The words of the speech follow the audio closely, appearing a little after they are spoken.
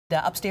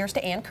Upstairs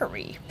to Ann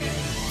Curry.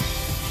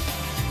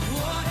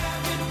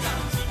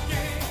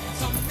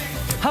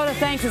 Hoda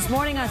thanks this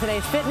morning on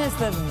Today's Fitness,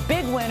 the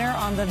big winner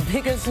on The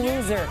Biggest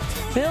Loser.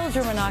 Bill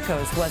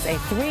Germanakos was a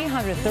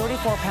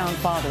 334-pound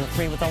father of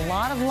three with a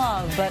lot of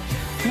love, but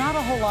not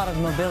a whole lot of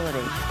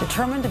mobility.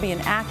 Determined to be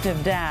an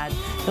active dad,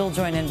 Bill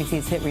joined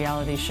NBC's hit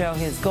reality show.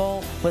 His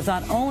goal was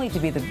not only to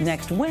be the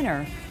next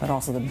winner, but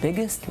also the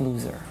biggest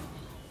loser.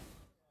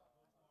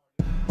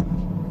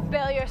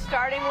 Bill, your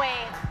starting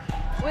weight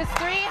was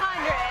 334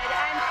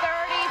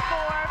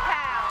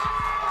 pounds.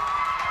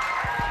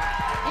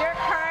 Your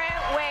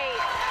current weight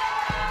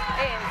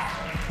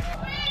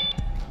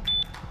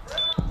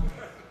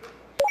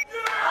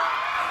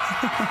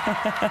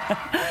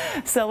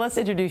is... So let's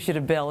introduce you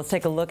to Bill. Let's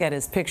take a look at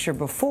his picture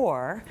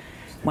before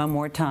one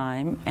more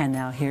time. And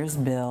now here's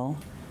Bill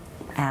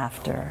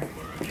after.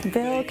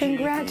 Bill,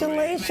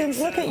 congratulations.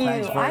 Look at you.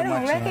 I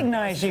don't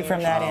recognize you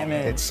from that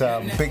image. It's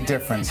a big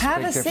difference.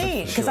 Have a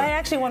seat, because I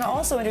actually want to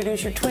also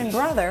introduce your twin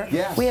brother.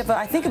 Yes. We have,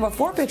 I think, a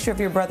before picture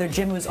of your brother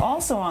Jim, who's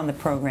also on the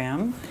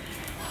program.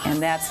 And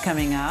that's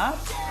coming up.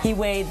 He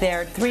weighed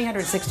there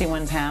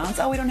 361 pounds.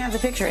 Oh, we don't have the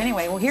picture.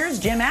 Anyway, well, here's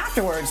Jim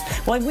afterwards.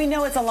 Well, we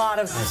know it's a lot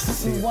of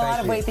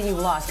weight that you've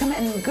lost. Come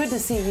in, and good to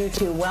see you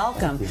two.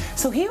 Welcome.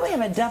 So here we have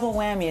a double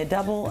whammy, a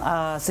double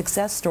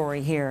success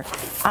story here.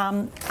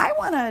 I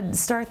want to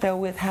start, though,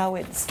 with how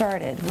it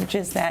started, which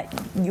is that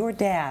your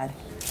dad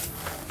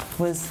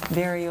was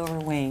very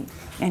overweight,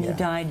 and he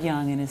died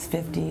young in his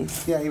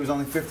 50s. Yeah, he was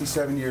only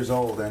 57 years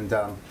old, and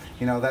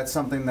you know, that's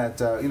something that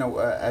you know,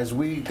 as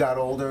we got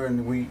older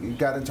and we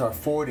got into our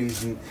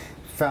 40s and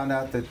found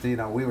out that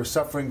we were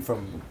suffering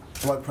from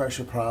blood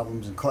pressure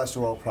problems and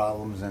cholesterol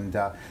problems, and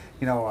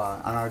you know,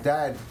 on our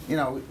dad,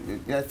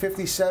 at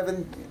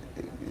 57,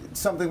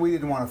 something we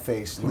didn't want to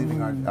face,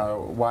 leaving our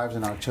wives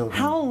and our children.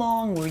 How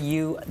long were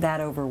you that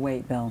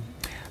overweight, Bill?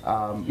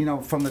 You know,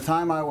 from the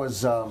time I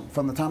was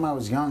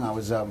young, I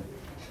was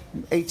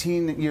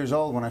 18 years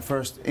old when I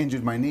first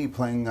injured my knee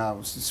playing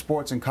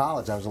sports in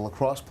college. I was a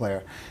lacrosse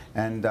player,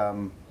 and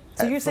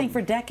so you're saying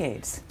for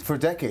decades? For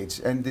decades,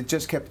 and it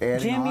just kept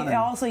adding on. Jim,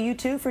 also you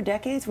too, for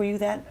decades? Were you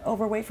that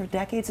overweight for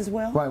decades as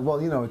well? Right.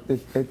 Well, you know,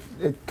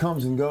 it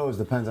comes and goes.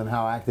 Depends on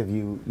how active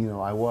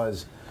I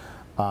was.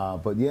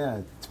 But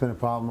yeah, it's been a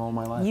problem all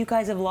my life. You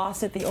guys have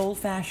lost it the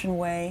old-fashioned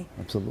way.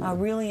 Absolutely.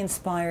 Really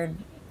inspired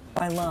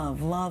by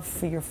love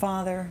for your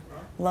father,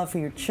 love for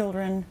your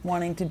children,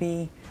 wanting to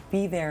be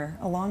there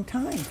a long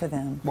time for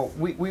them. Well,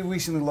 we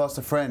recently lost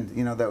a friend,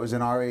 that was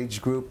in our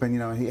age group,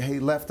 and he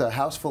left a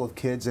house full of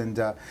kids, and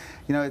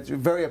it's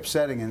very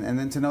upsetting. And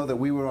then to know that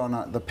we were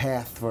on the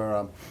path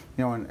for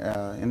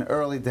an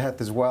early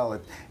death as well.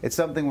 It's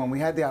something, when we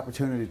had the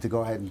opportunity to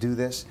go ahead and do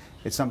this,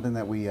 it's something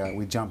that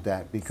we jumped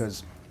at,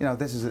 because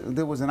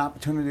there was an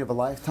opportunity of a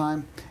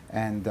lifetime,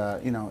 and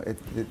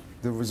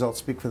the results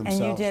speak for themselves.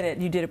 And you did it.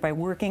 You did it by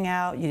working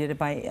out. You did it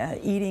by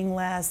eating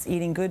less,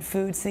 eating good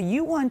food. So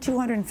you won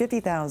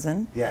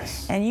 $250,000.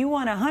 Yes. And you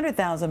won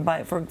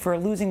 $100,000 for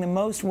losing the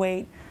most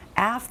weight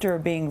after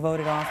being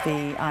voted off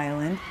the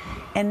island.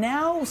 And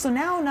now,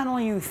 now not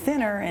only are you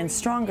thinner and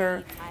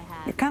stronger,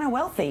 you're kind of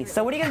wealthy.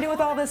 So what are you going to do with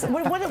all this?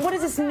 What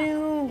is this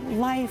new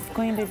life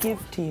going to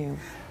give to you?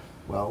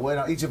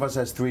 Well, each of us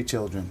has 3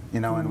 children,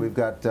 and we've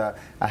got a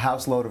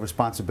house load of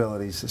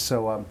responsibilities.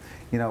 So,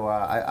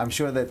 I'm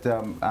sure that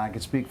I can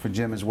speak for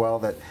Jim as well,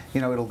 that,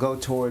 it'll go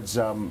towards,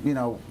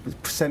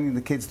 sending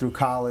the kids through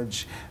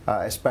college,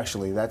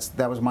 especially.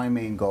 That was my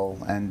main goal.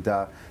 And,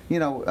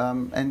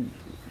 and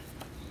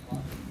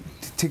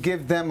to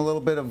give them a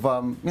little bit of,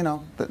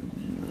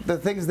 the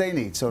things they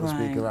need, so to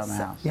speak, around the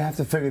house. You have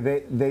to figure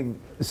they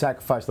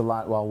sacrificed a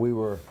lot while we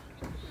were,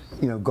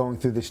 going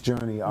through this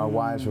journey. Our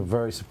wives were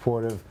very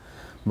supportive.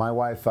 My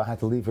wife had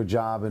to leave her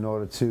job in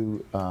order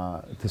to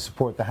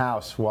support the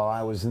house while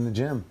I was in the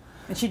gym.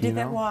 And she did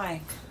that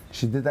why?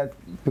 She did that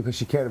because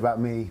she cared about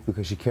me,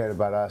 because she cared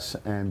about us,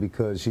 and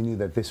because she knew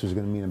that this was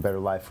going to mean a better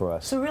life for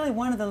us. So really,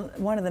 one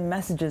of the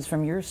messages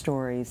from your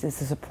stories is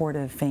the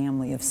supportive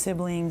family of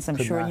siblings. I'm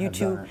sure you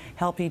two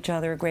helped each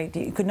other a great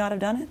deal. You could not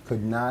have done it?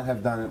 Could not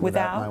have done it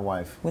without my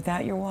wife.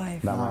 Without your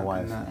wife? Without my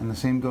wife. And the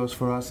same goes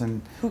for us.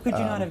 And who could you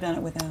not have done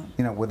it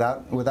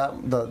without?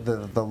 Without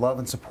the love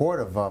and support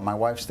of my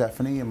wife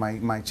Stephanie and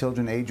my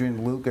children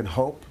Adrian, Luke, and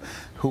Hope,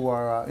 who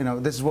are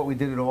this is what we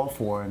did it all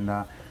for.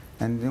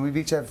 And we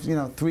each have,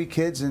 3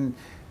 kids, and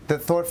the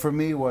thought for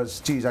me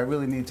was, geez, I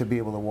really need to be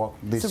able to walk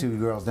these 2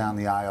 girls down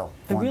the aisle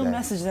The one real day.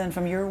 message then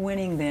from your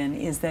winning then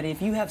is that if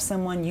you have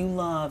someone you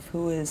love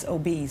who is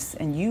obese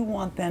and you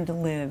want them to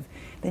live,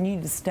 then you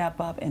need to step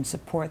up and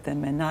support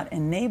them and not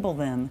enable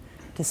them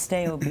to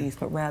stay obese,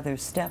 but rather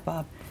step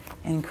up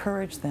and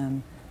encourage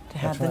them to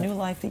have the new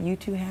life that you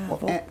two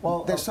have.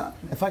 Well,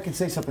 if I can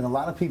say something, a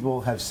lot of people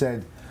have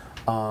said,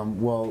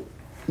 well,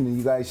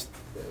 you guys,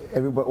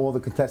 everybody, all the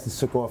contestants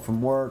took off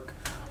from work.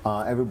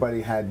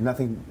 Everybody had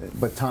nothing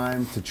but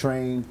time to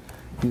train.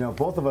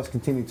 Both of us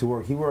continue to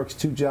work. He works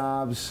 2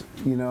 jobs.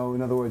 In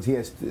other words, he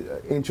has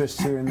interests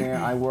here and there.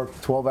 I work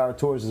 12-hour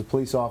tours as a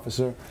police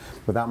officer.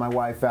 Without my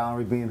wife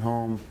Valerie being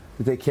home,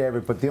 to take care of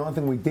it. But the only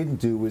thing we didn't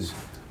do was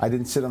I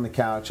didn't sit on the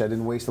couch. I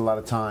didn't waste a lot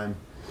of time.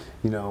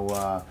 You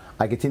know,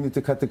 I continued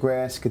to cut the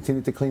grass,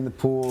 continued to clean the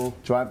pool,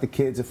 drive the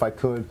kids if I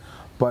could.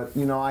 But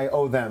you know, I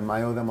owe them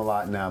a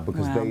lot now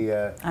because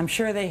Well, I'm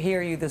sure they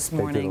hear you this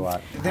morning, a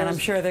lot. and I'm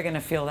sure they're going to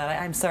feel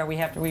that. I'm sorry,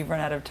 we've run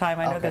out of time.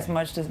 I know there's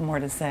much more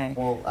to say.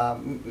 Well,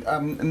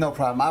 no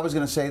problem. I was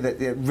going to say that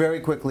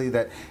very quickly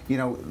that, you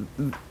know,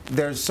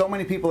 there's so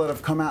many people that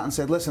have come out and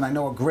said, listen, I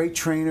know a great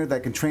trainer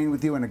that can train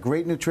with you and a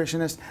great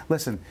nutritionist.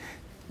 Listen,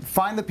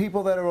 find the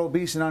people that are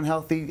obese and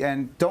unhealthy,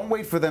 and don't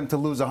wait for them to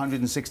lose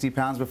 160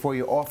 pounds before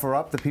you offer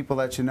up the people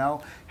that you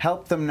know.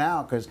 Help them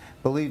now, because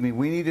believe me,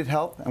 we needed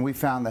help and we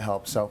found the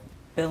help. So,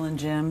 Bill and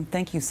Jim,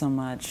 thank you so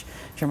much.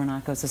 Jim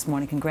Renacos this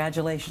morning.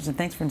 Congratulations, and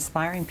thanks for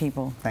inspiring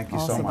people. Thank you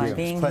also so by much.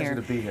 being It's a pleasure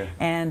here. to be here.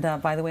 And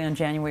by the way, on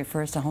January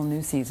 1st, a whole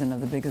new season of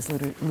The Biggest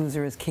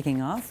Loser is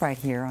kicking off right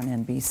here on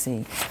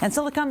NBC. And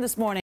still to come this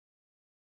morning.